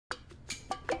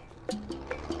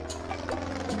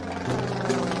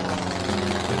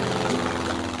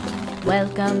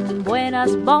Welcome,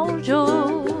 buenas,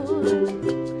 bonjour,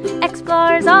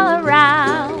 explorers all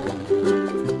around.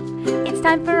 It's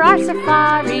time for our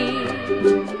safari.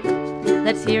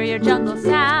 Let's hear your jungle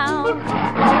sound.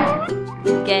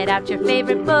 Get out your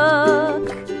favorite book.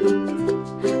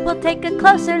 We'll take a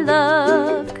closer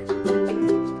look.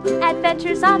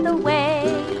 Adventures on the way.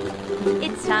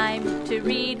 It's time to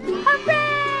read. Hooray!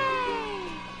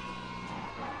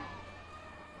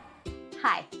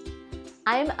 Hi,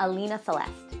 I'm Alina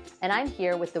Celeste, and I'm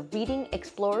here with the Reading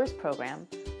Explorers program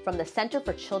from the Center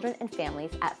for Children and Families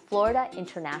at Florida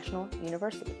International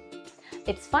University.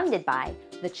 It's funded by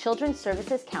the Children's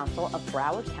Services Council of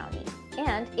Broward County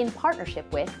and in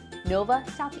partnership with Nova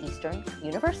Southeastern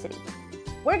University.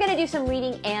 We're going to do some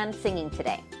reading and singing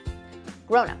today.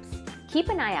 Grown-ups, keep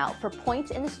an eye out for points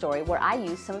in the story where I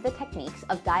use some of the techniques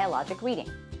of dialogic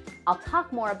reading. I'll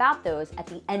talk more about those at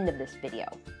the end of this video,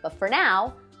 but for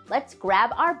now, let's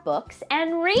grab our books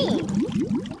and read.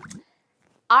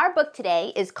 Our book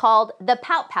today is called The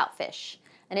Pout Fish,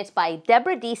 and it's by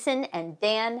Deborah Deason and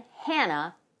Dan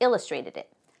Hanna illustrated it.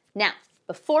 Now,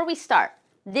 before we start,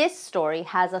 this story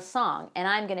has a song, and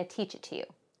I'm going to teach it to you.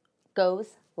 It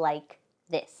goes like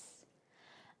this.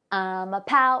 I'm a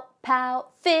pout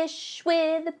fish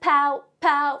with a pout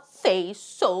face,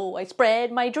 so I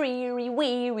spread my dreary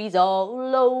wearies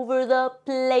all over the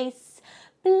place.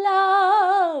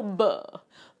 Blub,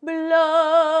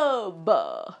 blub,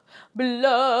 blub.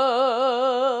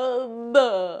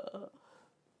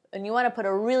 And you want to put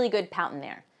a really good pout in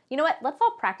there. You know what? Let's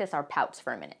all practice our pouts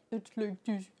for a minute. It's like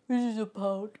this. This is a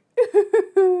pout.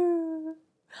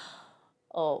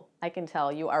 Oh, I can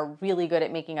tell you are really good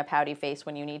at making a pouty face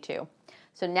when you need to.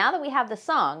 So now that we have the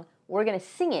song, we're going to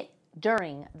sing it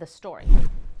during the story.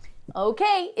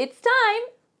 Okay, it's time.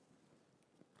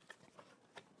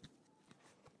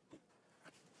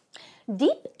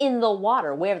 Deep in the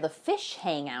water where the fish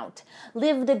hang out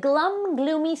lived a glum,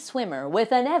 gloomy swimmer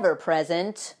with an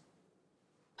ever-present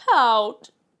pout.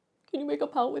 Can you make a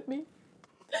pout with me?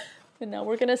 And now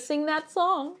we're going to sing that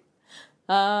song.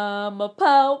 I'm a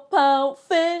pout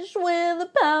fish with a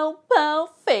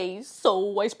pout face,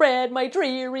 so I spread my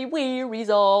dreary wearies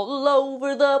all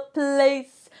over the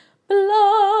place.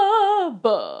 Blub,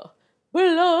 blub,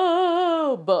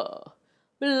 blub.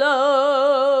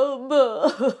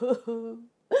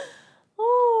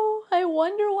 Oh, I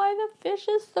wonder why the fish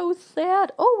is so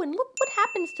sad. Oh, and look what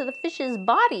happens to the fish's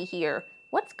body here.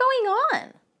 What's going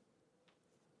on?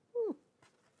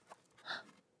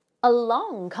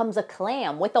 Along comes a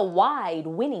clam with a wide,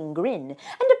 winning grin and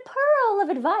a pearl of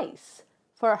advice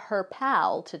for her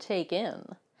pal to take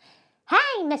in.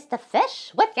 Hey, Mr.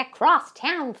 Fish, with your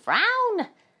crosstown frown,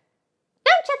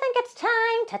 don't you think it's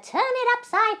time to turn it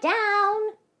upside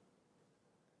down?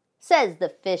 Says the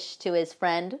fish to his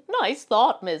friend. Nice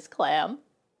thought, Miss Clam.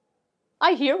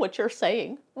 I hear what you're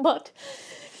saying, but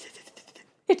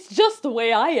it's just the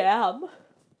way I am.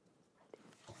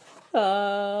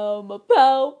 I'm a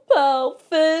pout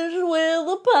fish with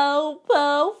a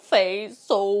pout face,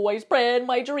 so I spread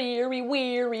my dreary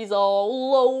wearies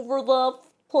all over the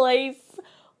place.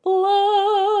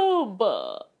 Blub,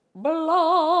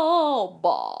 blub,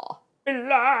 blub.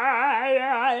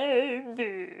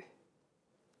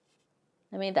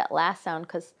 I made that last sound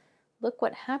because look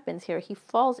what happens here. He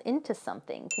falls into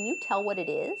something. Can you tell what it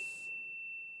is?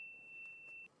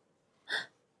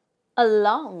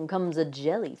 Along comes a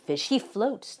jellyfish. He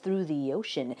floats through the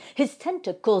ocean, his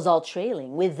tentacles all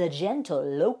trailing with a gentle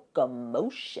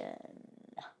locomotion.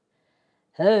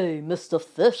 Hey, Mr.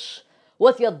 Fish,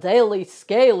 with your daily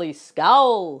scaly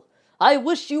scowl, I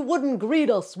wish you wouldn't greet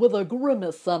us with a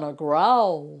grimace and a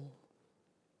growl.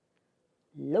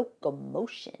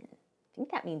 Locomotion. I think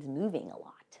that means moving a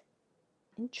lot.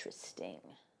 Interesting.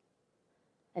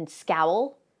 And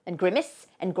scowl, and grimace,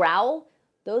 and growl,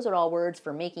 those are all words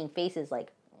for making faces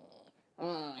like,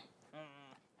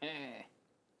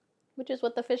 which is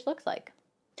what the fish looks like.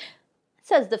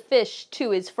 Says the fish to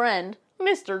his friend,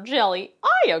 Mr. Jelly,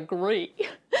 I agree.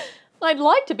 I'd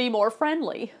like to be more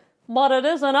friendly, but it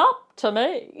isn't up to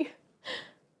me.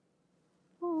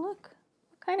 Oh, look,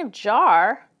 what kind of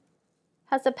jar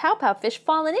has the pout fish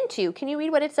fallen into? Can you read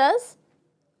what it says?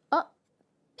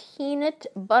 Peanut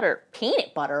butter.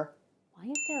 Peanut butter? Why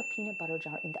is there a peanut butter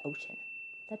jar in the ocean?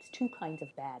 That's two kinds of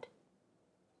bad.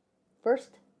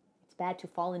 First, it's bad to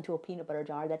fall into a peanut butter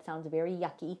jar. That sounds very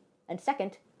yucky. And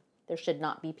second, there should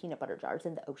not be peanut butter jars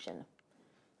in the ocean.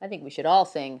 I think we should all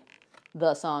sing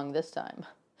the song this time.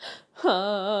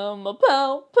 I'm a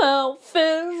pout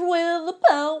fish with a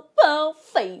pout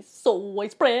face, so I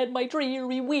spread my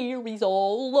dreary wearies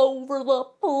all over the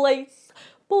place.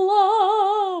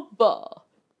 blob,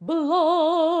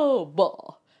 blob,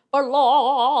 blob.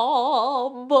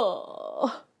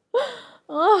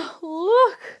 Oh,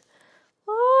 look,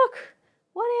 look.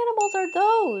 What animals are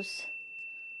those?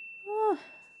 Oh,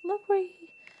 look where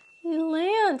he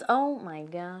lands. Oh my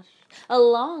gosh.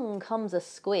 Along comes a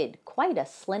squid, quite a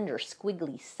slender,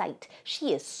 squiggly sight.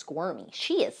 She is squirmy.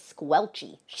 She is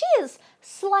squelchy. She is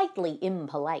slightly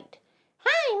impolite.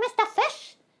 Hey, Mr.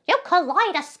 Fish, you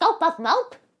kaleidoscope of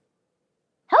mope.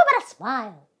 How about a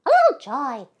smile, a little joy,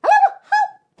 a little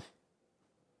hope?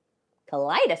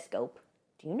 Kaleidoscope?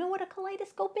 Do you know what a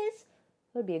kaleidoscope is?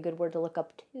 That would be a good word to look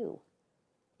up too.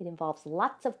 It involves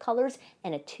lots of colors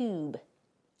and a tube.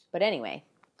 But anyway,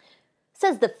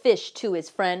 says the fish to his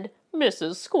friend,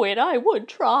 Mrs. Squid, I would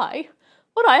try,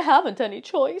 but I haven't any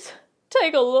choice.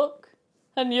 Take a look,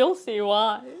 and you'll see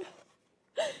why.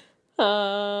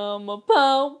 I'm a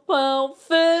pout-pout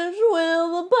fish with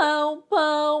a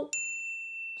pout-pout.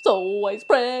 So I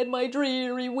spread my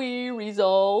dreary wearies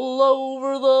all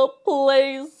over the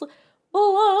place.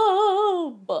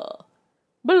 Blob,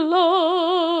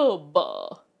 blob,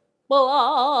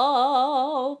 blob.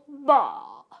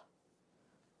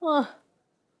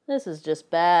 This is just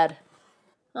bad.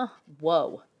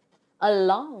 Whoa.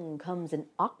 Along comes an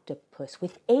octopus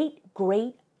with 8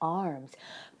 great arms,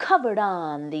 covered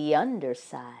on the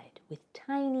underside with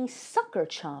tiny sucker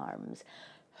charms.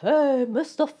 Hey,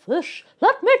 Mr. Fish,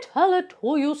 let me tell it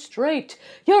to you straight.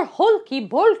 Your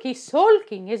hulky-bulky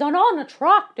sulking is an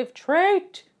unattractive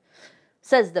trait,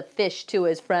 says the fish to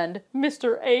his friend,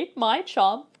 Mr. 8, my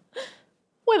chum.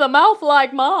 With a mouth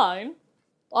like mine,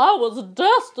 I was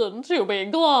destined to be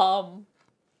glum.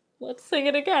 Let's sing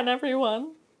it again,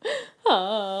 everyone.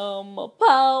 I'm a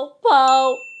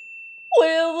pout-pout with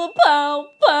a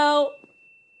pout-pout.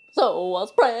 So I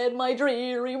spread my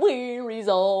dreary wearies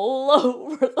all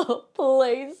over the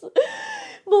place.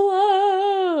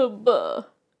 Blub, blub,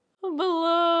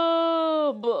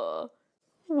 blub.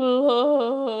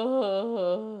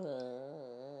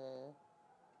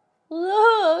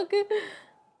 Look, he's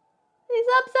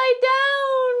upside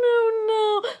down. Oh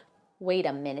no. Wait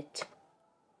a minute.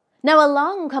 Now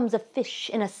along comes a fish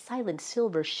in a silent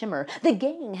silver shimmer. The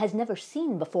gang has never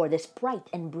seen before this bright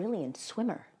and brilliant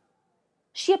swimmer.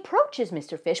 She approaches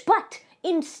Mr. Fish, but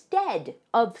instead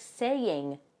of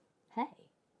saying, hey,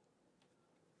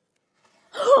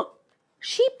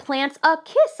 she plants a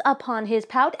kiss upon his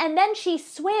pout, and then she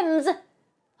swims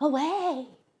away.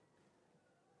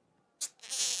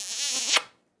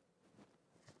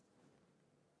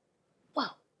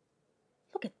 Whoa,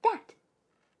 look at that.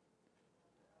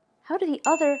 How do the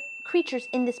other creatures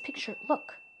in this picture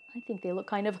look? I think they look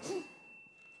kind of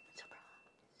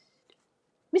surprised.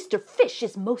 Mr. Fish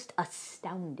is most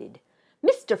astounded.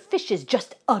 Mr. Fish is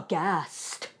just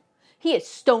aghast. He is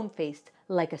stone-faced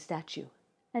like a statue.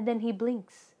 And then he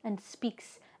blinks and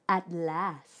speaks at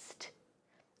last.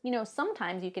 You know,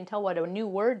 sometimes you can tell what a new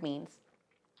word means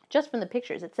just from the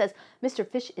pictures. It says, Mr.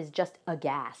 Fish is just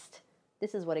aghast.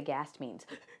 This is what aghast means.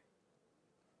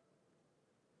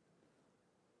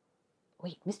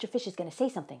 Wait, Mr. Fish is going to say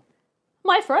something.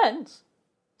 My friends,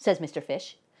 says Mr.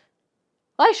 Fish,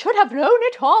 I should have known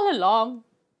it all along.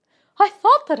 I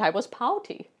thought that I was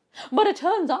pouty, but it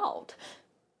turns out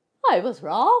I was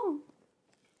wrong.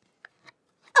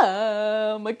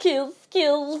 I'm a kiss fish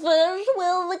with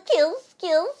a kiss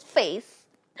face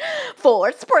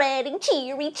for spreading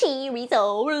cheery cheeries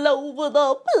all over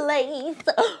the place.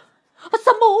 A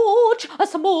smooch,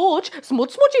 smooch,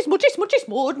 smoochy, smoochy, smoochy,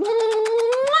 smooch.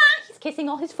 He's kissing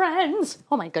all his friends.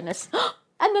 Oh my goodness.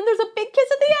 And then there's a big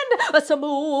kiss at the end. A smooch.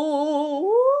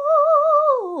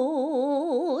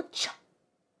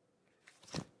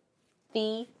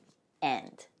 The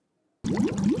end.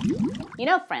 You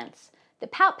know, friends, the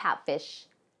pout-pout fish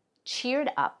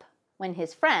cheered up when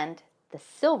his friend, the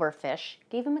silver fish,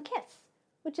 gave him a kiss,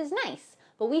 which is nice,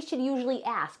 but we should usually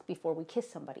ask before we kiss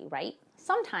somebody, right?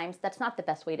 Sometimes that's not the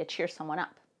best way to cheer someone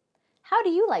up. How do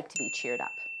you like to be cheered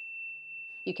up?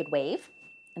 You could wave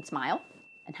and smile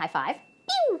and high five.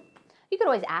 Pew! You could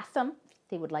always ask them if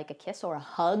they would like a kiss or a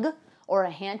hug or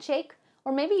a handshake,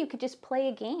 or maybe you could just play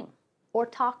a game or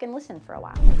talk and listen for a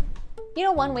while. You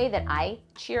know one way that I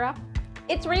cheer up?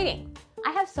 It's reading.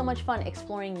 I have so much fun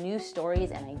exploring new stories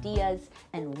and ideas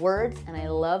and words, and I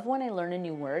love when I learn a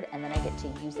new word and then I get to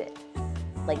use it.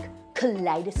 Like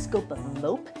kaleidoscope of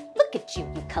mope. Look at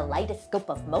you, you kaleidoscope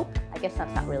of mope. I guess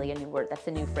that's not really a new word, that's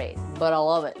a new phrase, but I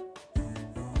love it.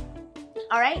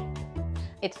 All right,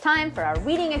 it's time for our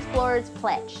Reading Explorers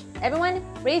Pledge. Everyone,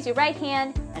 raise your right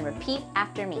hand and repeat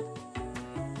after me.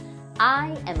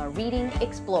 I am a reading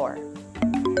explorer.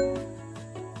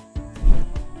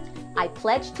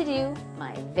 pledge to do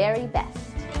my very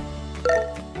best.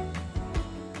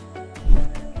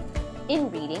 In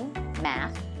reading,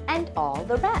 math, and all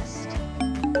the rest.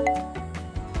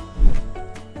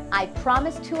 I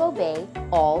promise to obey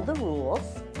all the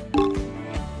rules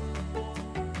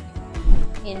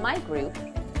in my group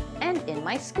and in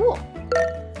my school.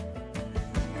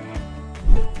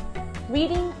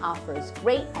 Reading offers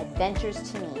great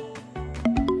adventures to me.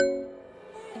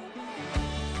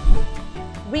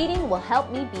 Reading will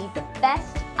help me be the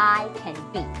best I can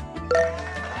be.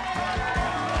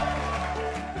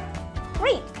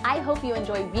 Great! I hope you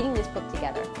enjoy reading this book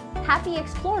together. Happy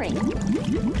exploring!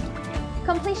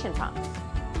 Completion prompts.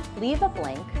 Leave a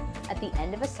blank at the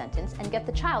end of a sentence and get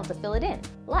the child to fill it in,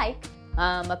 like,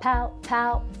 I'm a pout,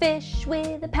 pout, fish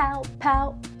with a pout,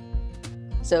 pout.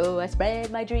 So I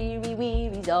spread my dreary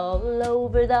wearies all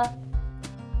over the...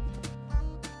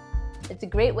 It's a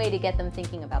great way to get them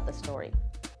thinking about the story.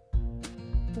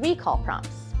 Recall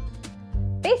prompts.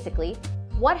 Basically,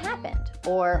 what happened,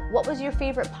 or what was your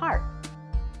favorite part?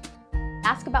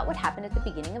 Ask about what happened at the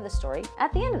beginning of the story,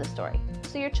 at the end of the story,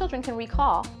 so your children can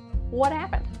recall what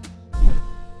happened.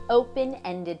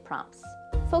 Open-ended prompts.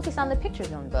 Focus on the pictures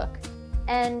in the book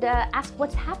and ask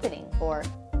what's happening, or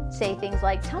say things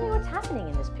like, tell me what's happening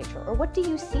in this picture, or what do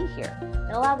you see here?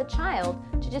 And allow the child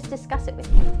to just discuss it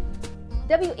with you.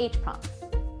 WH prompts.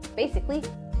 Basically,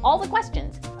 all the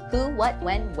questions. Who, what,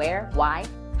 when, where, why,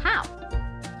 how.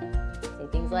 Say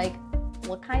things like,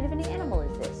 what kind of an animal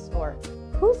is this? Or,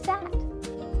 who's that?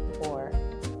 Or,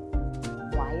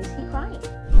 why is he crying?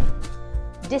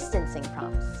 Distancing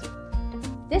prompts.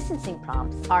 Distancing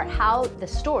prompts are how the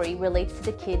story relates to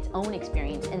the kid's own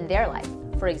experience in their life.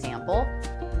 For example,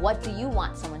 what do you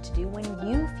want someone to do when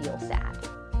you feel sad?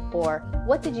 Or,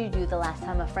 what did you do the last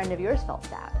time a friend of yours felt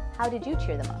sad? How did you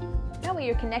cheer them up? That way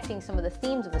you're connecting some of the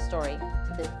themes of the story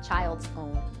to the child's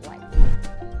own life.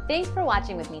 Thanks for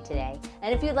watching with me today.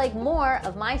 And if you'd like more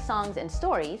of my songs and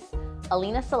stories,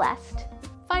 Alina Celeste,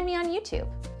 find me on YouTube.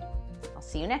 I'll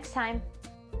see you next time.